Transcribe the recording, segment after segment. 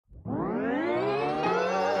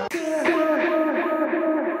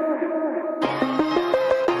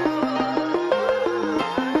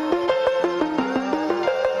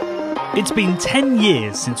It's been 10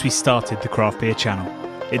 years since we started the Craft Beer channel.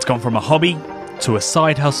 It's gone from a hobby, to a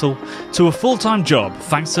side hustle, to a full-time job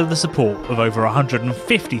thanks to the support of over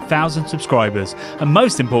 150,000 subscribers and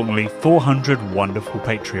most importantly 400 wonderful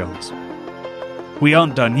Patreons. We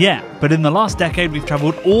aren't done yet, but in the last decade we've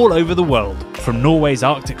travelled all over the world, from Norway's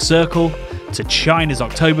Arctic Circle to China's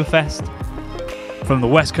Oktoberfest, from the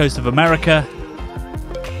west coast of America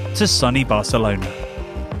to sunny Barcelona.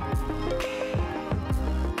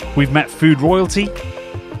 We've met food royalty,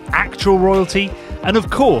 actual royalty, and of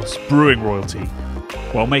course brewing royalty,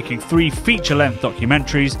 while making 3 feature-length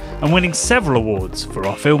documentaries and winning several awards for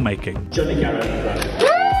our filmmaking.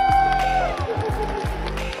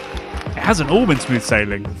 It hasn't all been smooth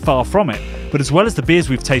sailing, far from it, but as well as the beers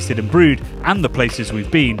we've tasted and brewed and the places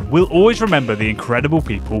we've been, we'll always remember the incredible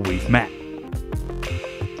people we've met.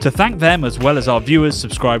 To thank them, as well as our viewers,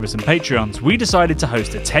 subscribers and Patreons, we decided to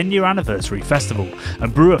host a 10-year anniversary festival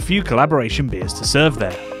and brew a few collaboration beers to serve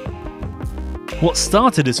there. What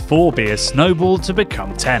started as 4 beers snowballed to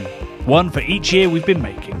become 10, one for each year we've been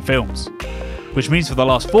making films. Which means for the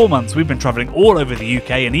last 4 months we've been travelling all over the UK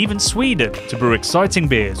and even Sweden to brew exciting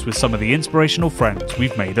beers with some of the inspirational friends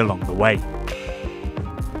we've made along the way.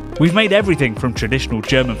 We've made everything from traditional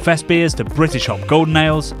German fest beers to British hop golden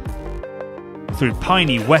ales, through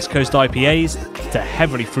piney West Coast IPAs to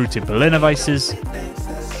heavily fruited Berliner Weisses,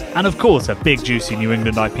 and of course a big juicy New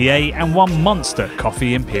England IPA and one monster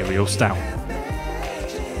coffee Imperial Stout.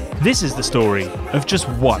 This is the story of just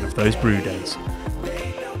one of those brew days.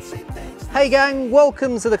 Hey gang,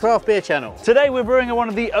 welcome to the Craft Beer channel. Today we're brewing at one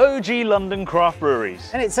of the OG London craft breweries.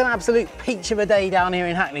 And it's an absolute peach of a day down here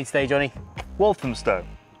in Hackney today, Johnny. Walthamstow.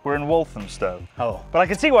 We're in Walthamstow. Oh. But I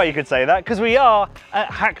can see why you could say that, because we are at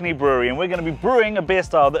Hackney Brewery and we're going to be brewing a beer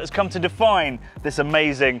style that has come to define this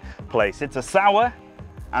amazing place. It's a sour,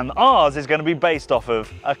 and ours is going to be based off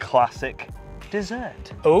of a classic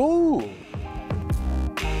dessert. Ooh.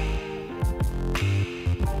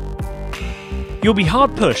 You'll be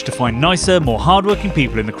hard pushed to find nicer, more hardworking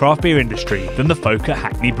people in the craft beer industry than the folk at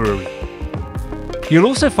Hackney Brewery. You'll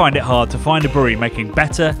also find it hard to find a brewery making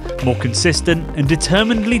better, more consistent and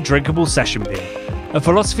determinedly drinkable session beer, a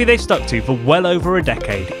philosophy they've stuck to for well over a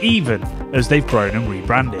decade, even as they've grown and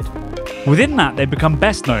rebranded. Within that, they've become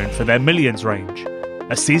best known for their Millions range,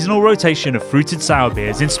 a seasonal rotation of fruited sour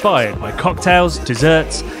beers inspired by cocktails,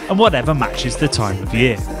 desserts and whatever matches the time of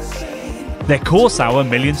year. Their core sour,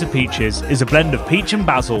 Millions of Peaches, is a blend of peach and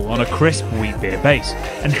basil on a crisp wheat beer base,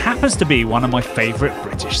 and happens to be one of my favourite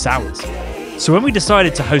British sours. So when we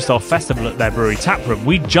decided to host our festival at their brewery taproom,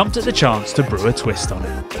 we jumped at the chance to brew a twist on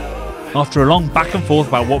it. After a long back and forth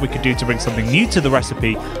about what we could do to bring something new to the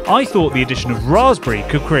recipe, I thought the addition of raspberry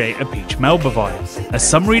could create a peach Melba vibe, a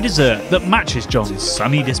summery dessert that matches John's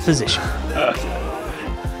sunny disposition.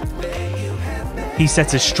 He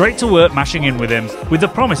set us straight to work mashing in with him, with the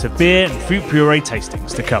promise of beer and fruit puree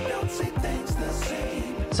tastings to come.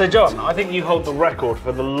 So John, I think you hold the record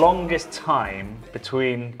for the longest time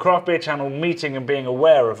between Craft Beer Channel meeting and being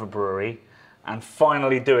aware of a brewery and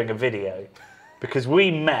finally doing a video. Because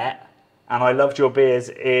we met and I loved your beers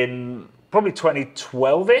in probably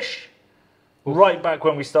 2012-ish, right back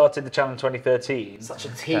when we started the channel in 2013. Such a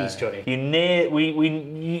tease, Johnny.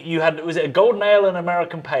 You had, was it a golden ale and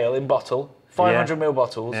American pale in bottle? 500ml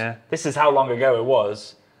bottles. Yeah. This is how long ago it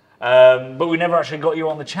was. But we never actually got you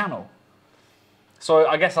on the channel. So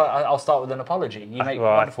I guess I'll start with an apology. You make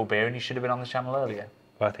wonderful beer and you should have been on the channel earlier.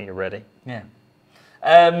 Well, I think you're ready. Yeah.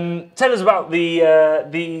 Tell us about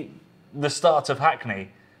the start of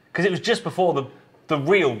Hackney. Because it was just before the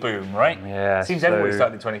real boom, right? Yeah. Seems everybody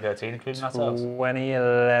started in 2013, including ourselves.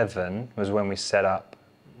 2011 was when we set up.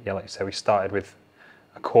 Yeah, like you said, we started with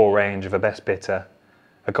a core range of a best bitter,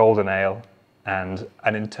 a golden ale, and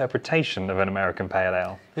an interpretation of an American pale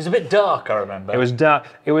ale. It was a bit dark, I remember. It was dark.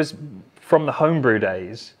 It was from the homebrew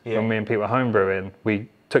days, when me and Pete were homebrewing. We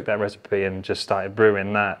took that recipe and just started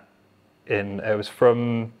brewing that. It was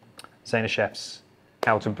from Zane Chef's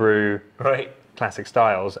How to Brew Classic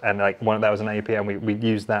Styles, and like that was an APA, and we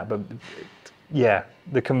used that. But yeah,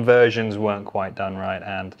 the conversions weren't quite done right,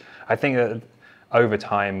 and I think that over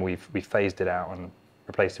time we phased it out and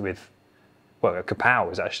replaced it with. Well, Kapow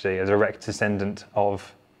was actually a direct descendant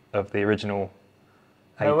of the original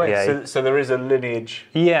APA. Oh wait, so there is a lineage.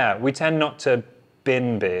 Yeah, we tend not to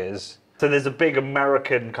bin beers. So there's a big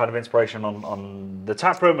American kind of inspiration on the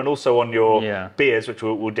taproom and also on your beers, which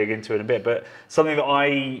we'll dig into in a bit. But something that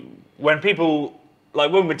when people,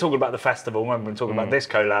 like when we're talking about the festival, when we're talking about this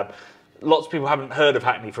collab, lots of people haven't heard of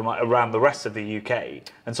Hackney from like around the rest of the UK.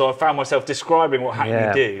 And so I found myself describing what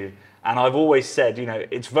Hackney do. And I've always said, you know,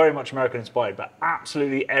 it's very much American inspired, but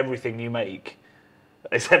absolutely everything you make,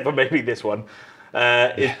 except for maybe this one,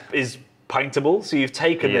 is pintable. So you've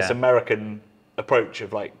taken this American approach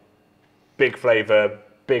of like big flavour,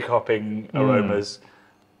 big hopping aromas,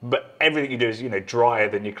 but everything you do is, you know, drier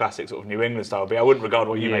than your classic sort of New England style beer. I wouldn't regard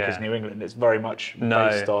what you make as New England. It's very much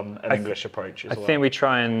based on an English approach as well. I think we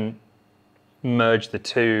try and merge the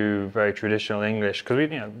two, very traditional English, because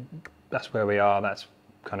you know, that's where we are. That's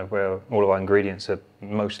kind of where all of our ingredients are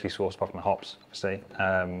mostly sourced from hops, obviously.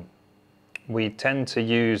 We tend to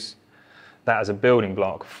use that as a building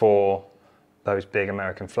block for those big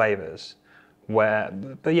American flavours.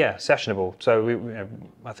 But yeah, sessionable. So you know,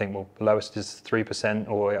 I think lowest is 3%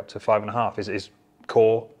 all the way up to 5.5% is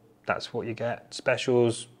core. That's what you get.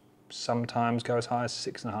 Specials sometimes go as high as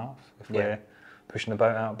 6.5 if we're pushing the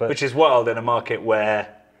boat out. But which is wild in a market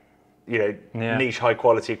where, you know, niche high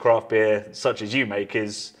quality craft beer such as you make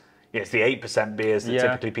is, you know, it's the 8% beers that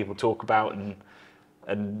typically people talk about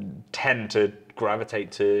and tend to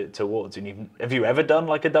gravitate towards. And have you ever done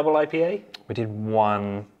like a double IPA? We did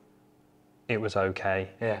one. It was okay.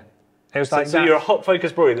 Yeah. It was so you're a hop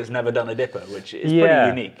focused brewery that's never done a dipper, which is pretty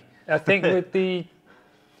unique. I think with the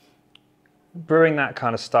brewing that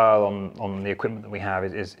kind of style on the equipment that we have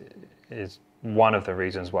is one of the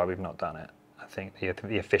reasons why we've not done it. I think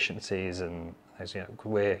the efficiencies and, as you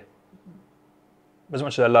know, as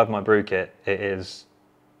much as I love my brew kit, it is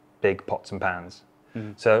big pots and pans.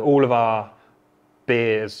 So all of our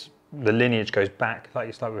beers, the lineage goes back,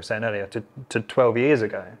 like we were saying earlier, to 12 years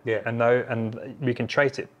ago. Yeah. And we can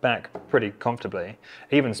trace it back pretty comfortably.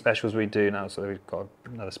 Even specials we do now, so we've got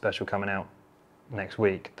another special coming out next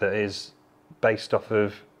week that is based off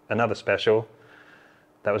of another special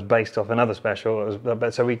that was based off another special.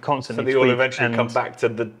 So we constantly they all eventually come back to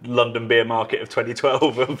the London beer market of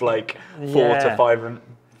 2012 of like 4 to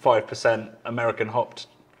 5% American hopped.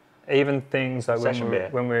 Even things like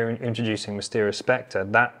when we're introducing Mysterious Spectre,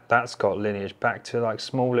 that's got lineage back to like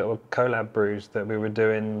small little collab brews that we were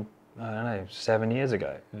doing, I don't know, 7 years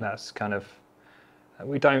ago. That's kind of,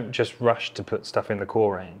 we don't just rush to put stuff in the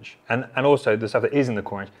core range. And also the stuff that is in the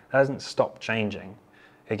core range hasn't stopped changing.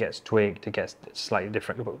 It gets tweaked, it gets slightly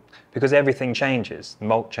different, because everything changes.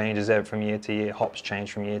 Malt changes from year to year, hops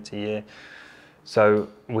change from year to year. So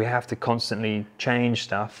we have to constantly change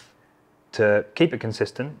stuff to keep it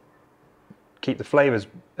consistent, keep the flavours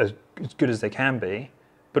as good as they can be,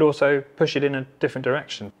 but also push it in a different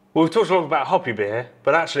direction. Well, we've talked a lot about hoppy beer,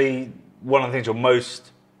 but actually one of the things you're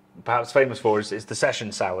most perhaps famous for is the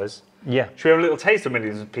session sours. Yeah. Should we have a little taste of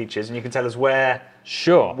Millions of Peaches, and you can tell us where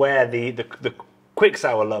the quick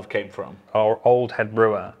sour love came from? Our old head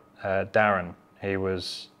brewer, Darren, he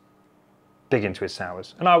was big into his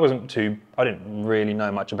sours, and I didn't really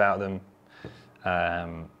know much about them.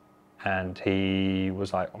 And he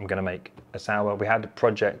was like, I'm going to make a sour. We had a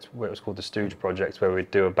project where it was called the Stooge Project, where we'd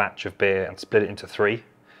do a batch of beer and split it into 3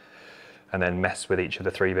 and then mess with each of the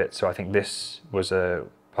 3 bits. So I think this was a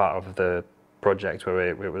part of the project where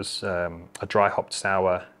it was a dry hopped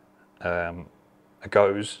sour, a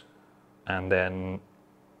goes, and then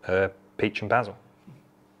peach and basil.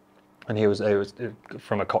 And it was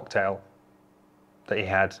from a cocktail that he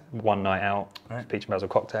had one night out, peach and basil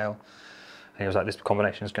cocktail. And he was like, this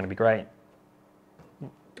combination is going to be great.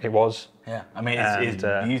 It was. Yeah, I mean, it's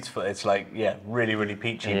beautiful. It's like, really, really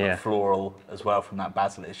peachy, but floral as well from that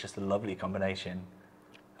basil. It's just a lovely combination.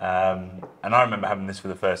 And I remember having this for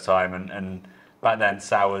the first time, and back then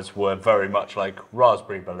sours were very much like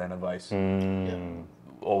raspberry Berliner Weiss.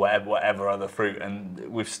 Or whatever other fruit. And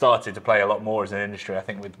we've started to play a lot more as an industry, I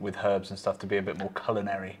think, with herbs and stuff, to be a bit more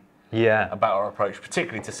culinary. About our approach,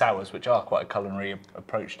 particularly to sours, which are quite a culinary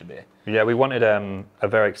approach to beer. Yeah, we wanted a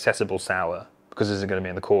very accessible sour because this is going to be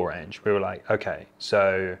in the core range. We were like, okay,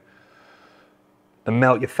 so the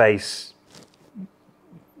melt your face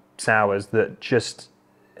sours that just,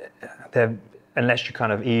 unless you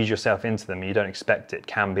kind of ease yourself into them, you don't expect it,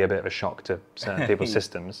 can be a bit of a shock to certain people's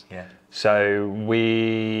systems. So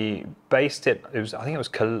we based it. I think it was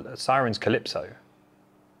Siren's Calypso.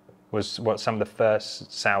 Was what some of the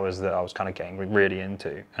first sours that I was kind of getting really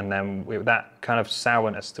into, and then that kind of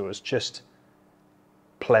sourness that was just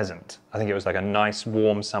pleasant. I think it was like a nice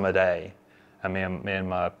warm summer day, and me and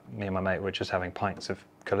my mate were just having pints of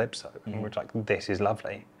Calypso, and we were like, this is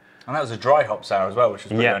lovely. And that was a dry hop sour as well, which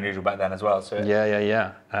was pretty unusual back then as well. So and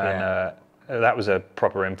that was a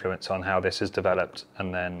proper influence on how this has developed.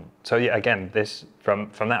 And then again, this from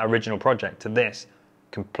that original project to this,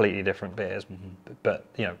 completely different beers, but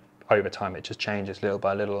you know. Over time, it just changes little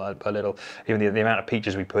by little by little. Even the amount of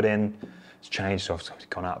peaches we put in, it's changed. So it's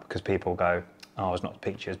gone up because people go, oh, it's not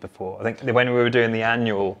peaches before. I think when we were doing the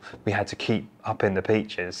annual, we had to keep upping the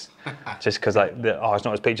peaches, just because like, oh, it's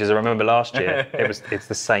not as peaches. I remember last year, it's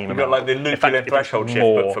the same. We've got like the nuclear threshold shift,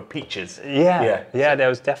 but for peaches. Yeah, there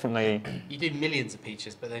was definitely. You do millions of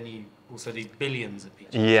peaches, but then you also do billions of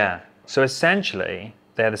peaches. Yeah. So essentially,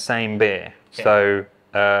 they're the same beer. Yeah.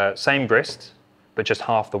 So same grist, but just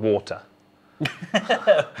half the water.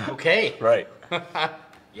 Okay. Right.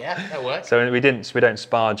 Yeah, that works. So we don't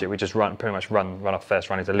sparge it. We just pretty much run off first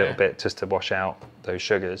run it a little bit just to wash out those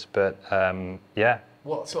sugars. But yeah.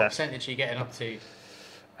 What sort of percentage are you getting up to?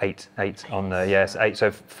 8 on the yes 8.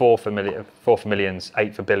 So 4 for millions,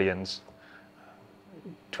 8 for billions,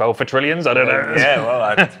 12 for trillions. I don't know. Yeah,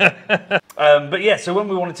 well. But yeah, so when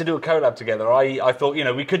we wanted to do a collab together, I thought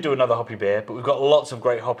we could do another hoppy beer, but we've got lots of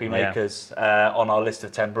great hoppy makers on our list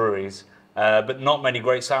of 10 breweries, but not many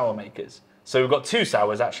great sour makers. So we've got 2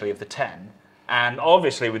 sours actually of the 10, and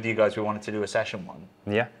obviously with you guys we wanted to do a session one.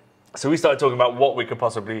 Yeah. So we started talking about what we could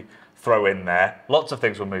possibly throw in there. Lots of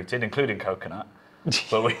things were mooted, including coconut,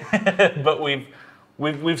 but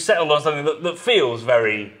we've settled on something that feels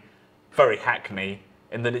very, very Hackney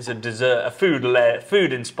in that it's a dessert, a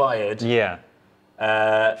food inspired. Yeah.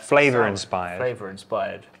 Flavor inspired. Flavor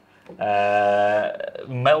inspired.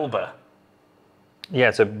 Melba. Yeah,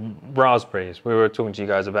 so raspberries. We were talking to you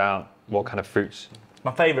guys about what kind of fruits.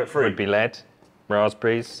 My favourite fruit would be lead,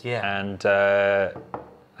 raspberries. Yeah.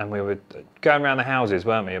 And we were going around the houses,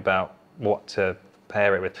 weren't we, about what to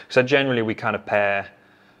pair it with. So generally we kind of pair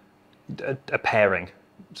a pairing.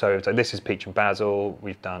 So this is peach and basil.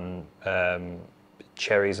 We've done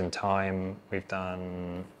cherries and thyme. We've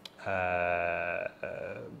done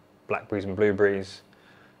blackberries and blueberries,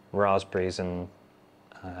 raspberries and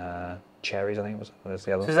cherries, I think was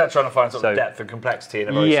the other. So is that trying to find sort of depth and complexity in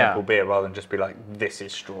a very simple beer rather than just be like, this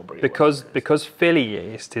is strawberry? Because Philly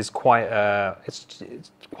yeast is quite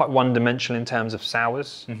it's quite one-dimensional in terms of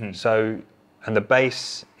sours. Mm-hmm. So, and the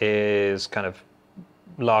base is kind of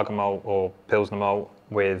lager malt or pilsner malt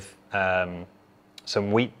with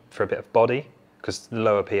some wheat for a bit of body, because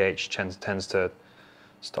lower pH tends to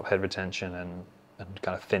stop head retention and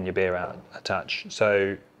kind of thin your beer out a touch.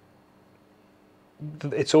 So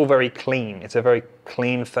it's all very clean. It's a very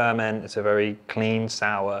clean ferment. It's a very clean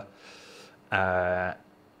sour, and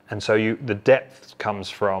so the depth comes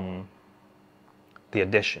from the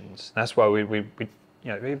additions. That's why we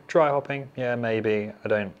dry hopping. Yeah, maybe.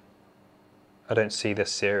 I don't see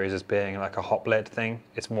this series as being like a hop led thing.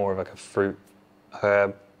 It's more of like a fruit,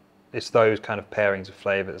 herb. It's those kind of pairings of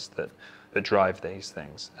flavors that drive these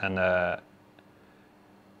things. And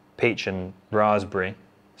peach and raspberry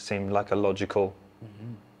seemed like a logical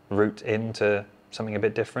route into something a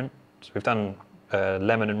bit different. So we've done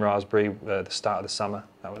lemon and raspberry the start of the summer.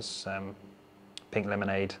 That was pink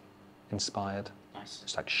lemonade inspired. Nice.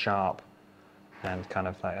 It's like sharp and kind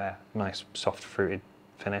of like a nice soft fruited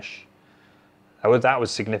finish. That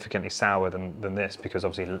was significantly sour than this, because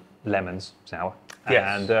obviously lemon's sour.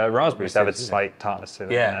 Yes. And raspberries have a slight tartness to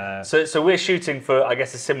them. Yeah. So we're shooting for, I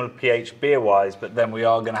guess, a similar pH beer-wise, but then we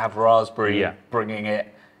are going to have raspberry bringing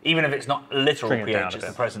it, even if it's not literal pH, it's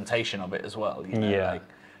the presentation of it as well. Like,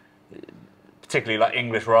 particularly like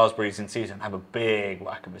English raspberries in season have a big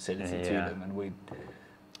whack of acidity to them, and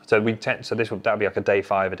that'll be like a day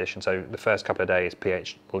 5 edition. So the first couple of days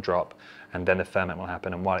pH will drop, and then the ferment will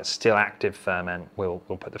happen. And while it's still active ferment, we'll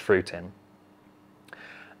put the fruit in.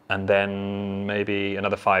 And then maybe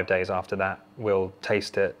another 5 days after that, we'll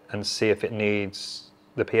taste it and see if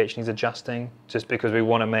the pH needs adjusting, just because we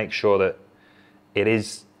want to make sure that it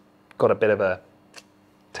is got a bit of a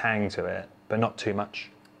tang to it, but not too much.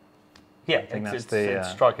 Yeah, I think it's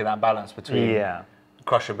striking that balance between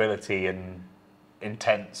crushability and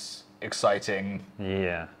intense, exciting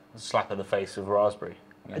slap in the face of raspberry.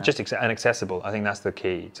 Just accessible. I think that's the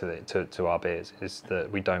key to our beers, is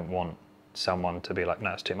that we don't want someone to be like,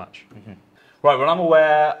 no, it's too much. Mm-hmm. Right, well, I'm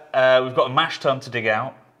aware we've got a mash tun to dig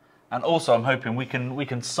out, and also I'm hoping we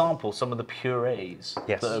can sample some of the purees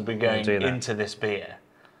that have been going into this beer.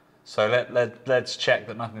 So let's check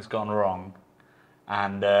that nothing's gone wrong,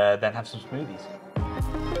 and then have some smoothies.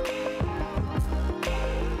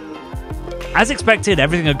 As expected,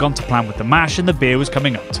 everything had gone to plan with the mash, and the beer was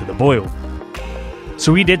coming up to the boil.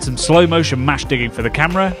 So we did some slow motion mash digging for the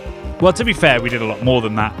camera. Well, to be fair, we did a lot more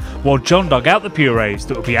than that, while John dug out the purees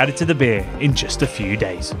that will be added to the beer in just a few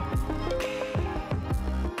days.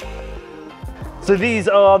 So these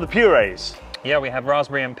are the purees? Yeah, we have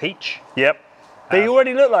raspberry and peach. Yep. They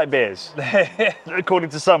already look like beers, according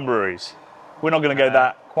to some breweries. We're not going to go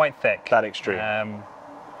that quite thick, that extreme.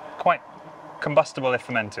 Quite combustible if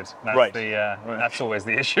fermented. That's Right. That's always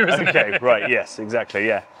the issue, isn't it? Okay, right, yes, exactly,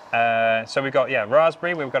 yeah. So we've got,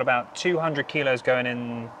 raspberry. We've got about 200 kilos going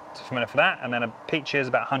in to ferment for that, and then peaches,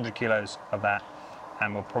 about 100 kilos of that.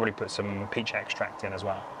 And we'll probably put some peach extract in as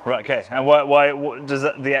well. Right, okay. And why does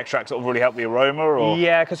the extract sort of really help the aroma? Or?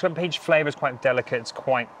 Yeah, because when peach flavour is quite delicate, it's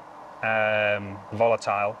quite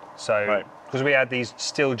volatile. So, because we add these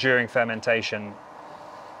still during fermentation,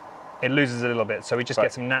 it loses a little bit. So we just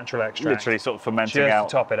get some natural extract. Literally sort of fermenting just out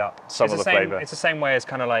to top it up. some of the flavour. It's the same way as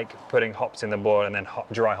kind of like putting hops in the boil and then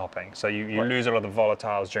dry hopping. So you lose a lot of the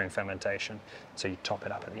volatiles during fermentation. So you top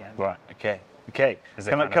it up at the end. Right, okay. Okay.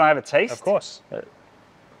 Can I have a taste? Of course.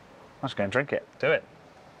 I'm just going to drink it. Do it.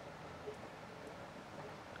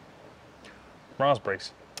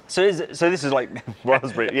 Raspberries. So this is like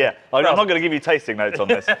raspberry, yeah. I'm not going to give you tasting notes on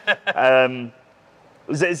this.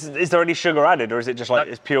 Is there any sugar added, or is it just like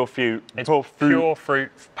it's pure fruit? It's pure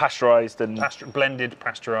fruit, pasteurised and blended,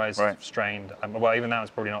 pasteurised, Right. strained. Well, even that was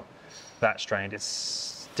probably not that strained.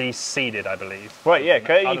 It's de-seeded, I believe. right. Yeah,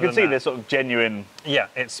 Other you can than see that- there's sort of genuine Yeah,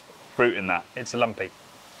 it's fruit in that. lumpy.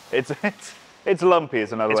 It's lumpy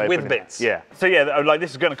is another way. It's of with putting it. bits. Yeah. So yeah, like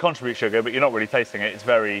this is going to contribute sugar, but you're not really tasting it. It's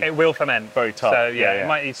very. It will ferment. Very tough. So Yeah, it yeah.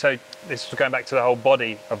 might. So this is going back to the whole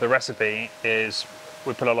body of the recipe. Is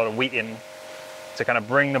we put a lot of wheat in to kind of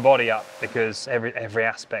bring the body up, because every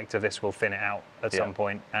aspect of this will thin it out at some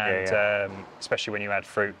point, and especially when you add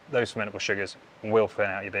fruit, those fermentable sugars will thin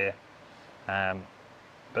out your beer.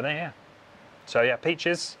 But then so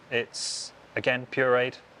peaches. It's again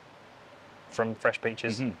pureed from fresh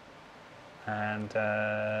peaches, and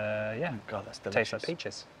God, that's delicious. tastes like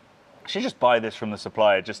peaches. I should just buy this from the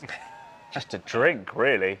supplier, just to drink,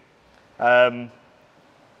 really. Yeah,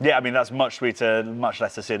 I mean that's much sweeter, much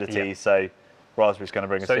less acidity. Yeah. So raspberry's going to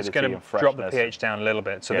bring So acidity it's going and to freshness. drop the pH down a little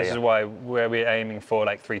bit. So Yeah, this yeah. is why where we're aiming for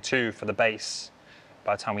like 3.2 for the base.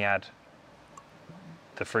 By the time we add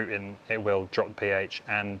the fruit in, it will drop the pH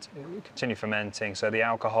and continue fermenting. So the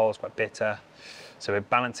alcohol is quite bitter. So we're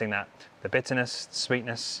balancing that, the bitterness, the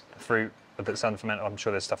sweetness, the fruit that's unfermented. I'm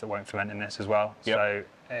sure there's stuff that won't ferment in this as well. Yep. So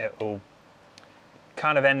it will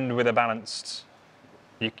kind of end with a balanced.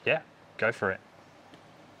 Go for it.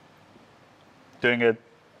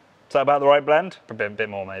 Is that about the right blend? A bit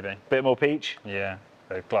more maybe. Bit more peach. Yeah,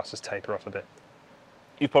 the glasses taper off a bit.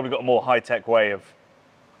 You've probably got a more high-tech way of.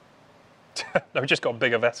 No, we just got a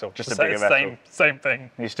bigger vessel. Just a bigger vessel. Same thing.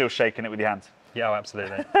 You're still shaking it with your hands. Yeah, oh,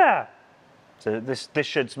 absolutely. So this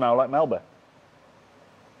should smell like Melba.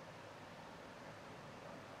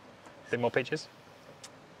 Bit more peaches.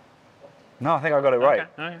 No, I think I got it right. Okay.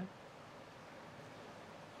 Oh, yeah.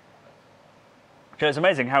 Okay, it's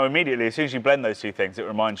amazing how immediately, as soon as you blend those two things, it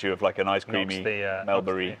reminds you of like a nice creamy the,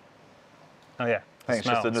 Melba-y. Oh yeah. I think it's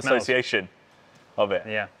just an Smells. association of it.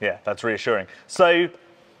 Yeah. Yeah, that's reassuring. So,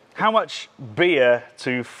 how much beer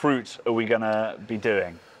to fruit are we going to be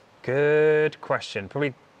doing? Good question.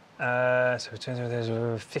 Probably so there's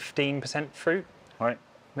 15% fruit, Right.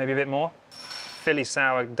 maybe a bit more. Philly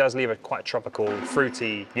sour does leave a quite tropical,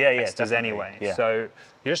 fruity esters definitely. anyway. Yeah. So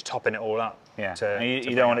you're just topping it all up. Yeah. To, And you to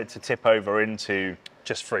don't bring want up it to tip over into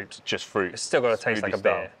just fruit. just fruit. It's still got to taste like a Smoothie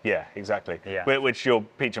style. beer. Yeah, exactly. Yeah. Which your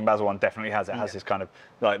peach and basil one definitely has. It has this kind of,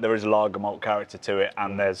 like, there is lager malt character to it,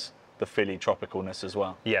 and there's the Philly tropicalness as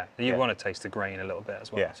well. Yeah, you Yeah. want to taste the grain a little bit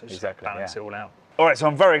as well. Yeah, so just exactly, balance yeah. it all out. All right, so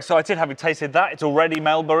I'm very excited having tasted that. It's already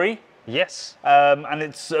Melba-y. Yes. And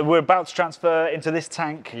we're about to transfer into this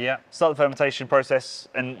tank. Yeah. Start the fermentation process,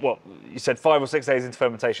 and what you said, 5 or 6 days into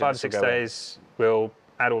fermentation. 5 this to will 6 go in. days, we'll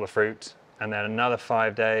add all the fruit, and then another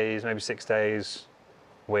 5 days, maybe 6 days,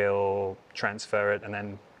 we'll transfer it and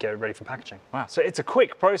then get it ready for packaging. Wow, so it's a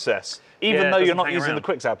quick process, even Yeah, it though you're doesn't not hang using around. the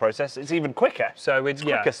quick sour process. It's even quicker. So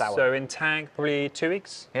quicker sour. so in tank probably 2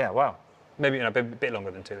 weeks, Yeah, wow, maybe a bit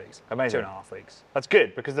longer than 2 weeks. Amazing. 2.5 weeks. that's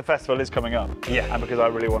good because the festival is coming up. Yeah. and because I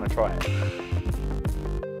really want to try it.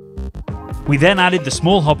 We then added the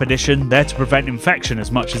small hop addition, there to prevent infection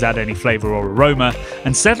as much as add any flavour or aroma,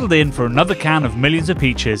 and settled in for another can of millions of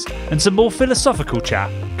peaches and some more philosophical chat,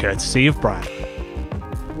 courtesy of Brad.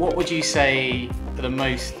 What would you say are the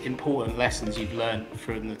most important lessons you've learned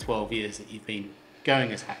from the 12 years that you've been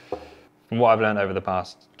going as Hackney? From what I've learned over the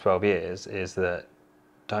past 12 years is that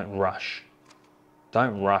don't rush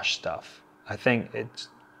stuff. I think it's,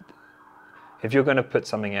 if you're going to put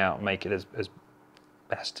something out, make it as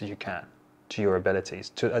best as you can to your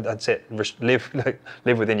abilities. That's it. Live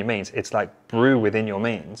within your means. It's like brew within your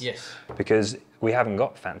means. Yes. Because we haven't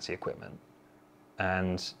got fancy equipment,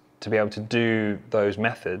 and to be able to do those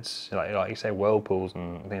methods, like you say, whirlpools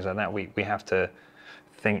and things like that, we have to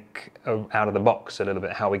think out of the box a little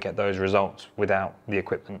bit how we get those results without the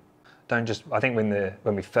equipment. don't just. I think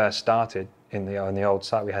when we first started in the old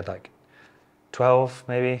site, we had like 12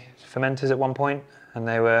 maybe fermenters at one point, and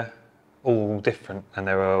they were all different, and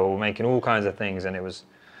they were all making all kinds of things, and it was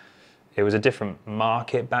a different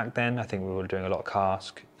market back then. I think we were doing a lot of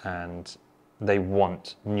cask, and they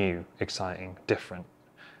want new, exciting, different,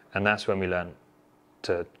 and that's when we learned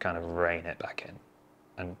to kind of rein it back in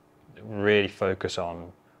and really focus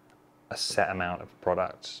on a set amount of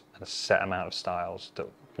products and a set amount of styles that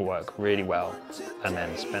work really well, and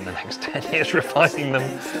then spend the next 10 years refining them.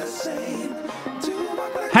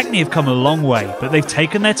 Hackney have come a long way, but they've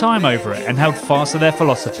taken their time over it and held fast to their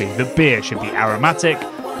philosophy that beer should be aromatic,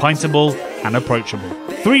 pintable and approachable.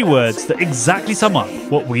 3 words that exactly sum up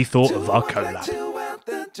what we thought of our collab.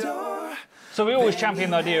 So we always champion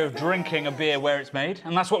the idea of drinking a beer where it's made,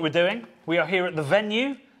 and that's what we're doing. We are here at the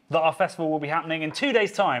venue that our festival will be happening in 2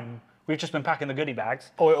 days' time. We've just been packing the goodie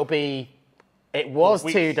bags. Or it was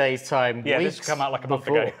Weeks. 2 days' time. Yeah, weeks this will come out like a month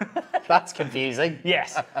before. ago. That's confusing.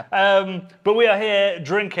 Yes. But we are here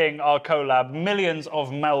drinking our collab, Millions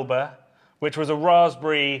of Melba, which was a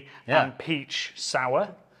raspberry and peach sour.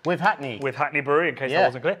 With Hackney. With Hackney Brewery, in case that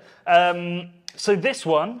wasn't clear. So this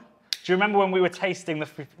one, do you remember when we were tasting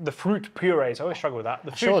the fruit purees? I always struggle with that.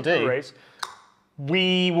 The fruit purees.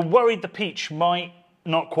 We were worried the peach might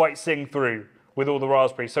not quite sing through with all the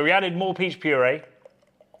raspberries. So we added more peach puree.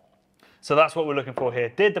 So that's what we're looking for here.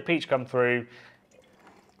 Did the peach come through?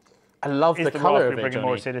 I love the colour of it, bringing Johnny.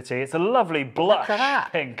 more acidity. It's a lovely blush Look at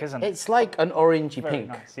that. pink, isn't it? It's like an orangey Very pink.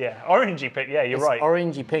 nice, yeah. Orangey pink, yeah, you're It's right.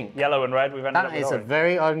 orangey pink. Yellow and red, we've ended up That with is a orange.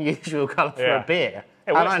 very unusual colour for a beer.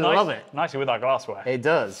 It And works I nice, love it. nicely with our glassware. It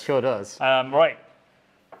does, sure does. Right.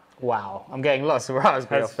 Wow, I'm getting lots of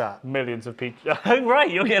raspberry There's off that. millions of peach. Oh,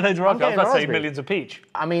 right, you're getting loads of raspberry. I was getting about to say raspberry. millions of peach.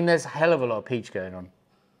 I mean, there's a hell of a lot of peach going on.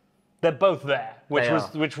 They're both there, They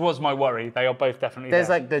which was my worry. They are both definitely There's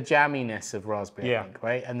there. like the jamminess of raspberry, I think,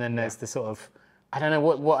 right? And then there's the sort of, I don't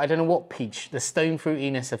know what peach, the stone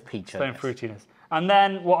fruitiness of peach. Stone fruitiness. And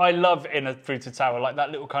then what I love in a fruited sour, like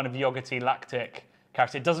that little kind of yogurty lactic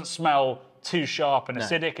character. It doesn't smell too sharp and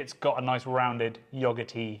acidic. It's got a nice rounded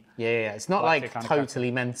yogurty. Yeah. It's not Lactic like kind of totally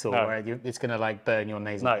mental No. where it's going to like burn your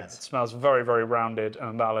nasal No, hairs. it smells very, very rounded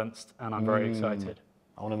and balanced, and I'm very excited.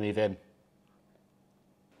 I want to move in.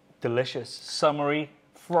 Delicious, summery,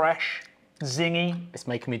 fresh, zingy. It's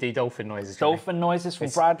making me do dolphin noises. Johnny. Dolphin noises from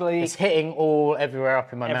Bradley. It's hitting everywhere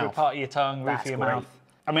up in my Every mouth. part of your tongue, roof That's of your great. mouth.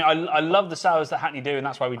 I mean, I love the sours that Hackney do, and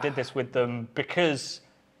that's why we did this with them, because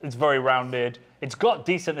it's very rounded. It's got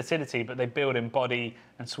decent acidity, but they build in body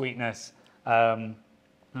and sweetness and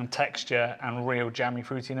texture and real jammy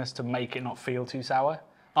fruitiness to make it not feel too sour.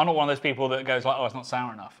 I'm not one of those people that goes like, oh, it's not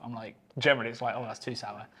sour enough. I'm like, generally it's like, oh, that's too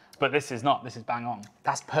sour. But this is not. This is bang on.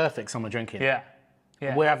 That's perfect summer drinking. Yeah.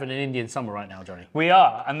 We're having an Indian summer right now, Johnny. We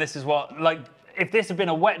are, and this is what, like, if this had been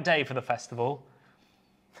a wet day for the festival,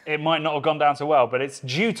 it might not have gone down so well, but it's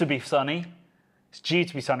due to be sunny. It's due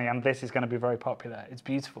to be sunny, and this is going to be very popular. It's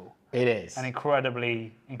beautiful. It is. An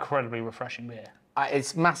incredibly, incredibly refreshing beer.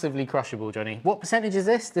 It's massively crushable, Johnny. What percentage is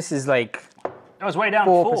this? This is like It was way down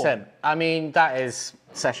 4%. I mean, that is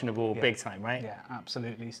sessionable big time, right? Yeah,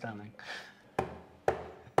 absolutely stunning.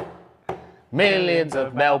 Millions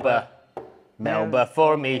of Melba. Melba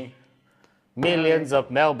for me. Millions of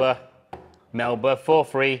Melba. Melba for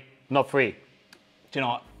free. Not free. Do you know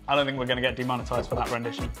what? I don't think we're going to get demonetized for that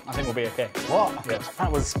rendition. I think we'll be okay. What? Yeah.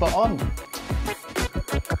 That was spot on.